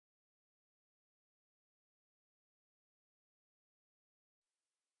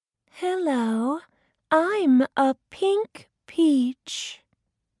Hello, I'm a pink peach.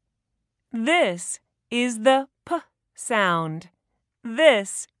 This is the P sound.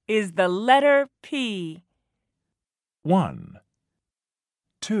 This is the letter P. 1,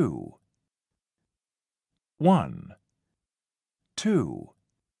 2, 1, 2.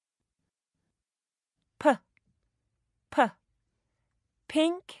 P, P,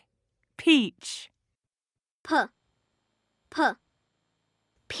 pink peach. P, P,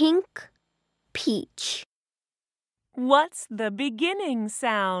 pink peach. What's the beginning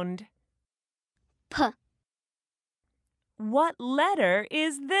sound? P, What letter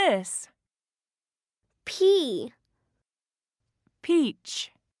is this? P,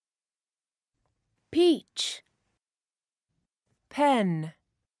 Peach. peach. Pen.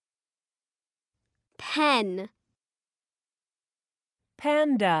 Pen,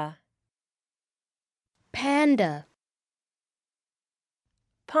 Panda. panda.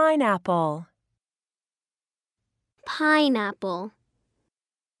 Pineapple. Pineapple.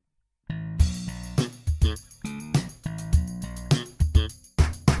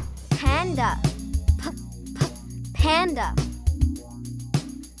 Panda, panda.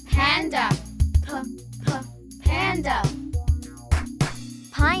 Panda, panda.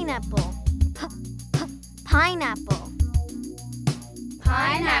 Pineapple, pineapple.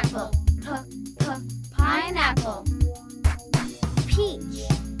 Pineapple, pineapple. Peach,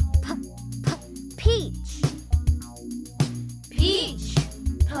 peach. Peach,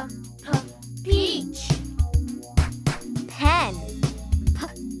 peach. Pen,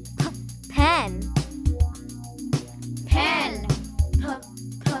 pen. Pen,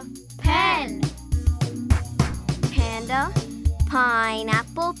 pen. Panda,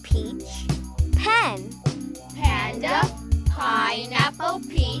 pineapple, peach. Pen. Panda, pineapple,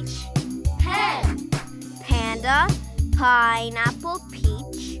 peach. Pen. Panda, pineapple,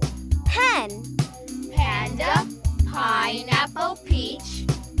 peach. Pen. Panda, pineapple, peach.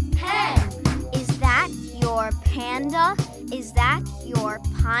 Pen. Is that your panda? Is that your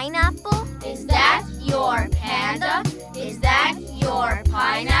pineapple? Is that your panda? Is that your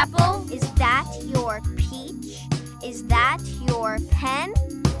pineapple? Is that your peach? Is that your pen?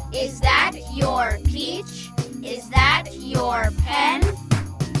 Is that your peach? Is that your pen?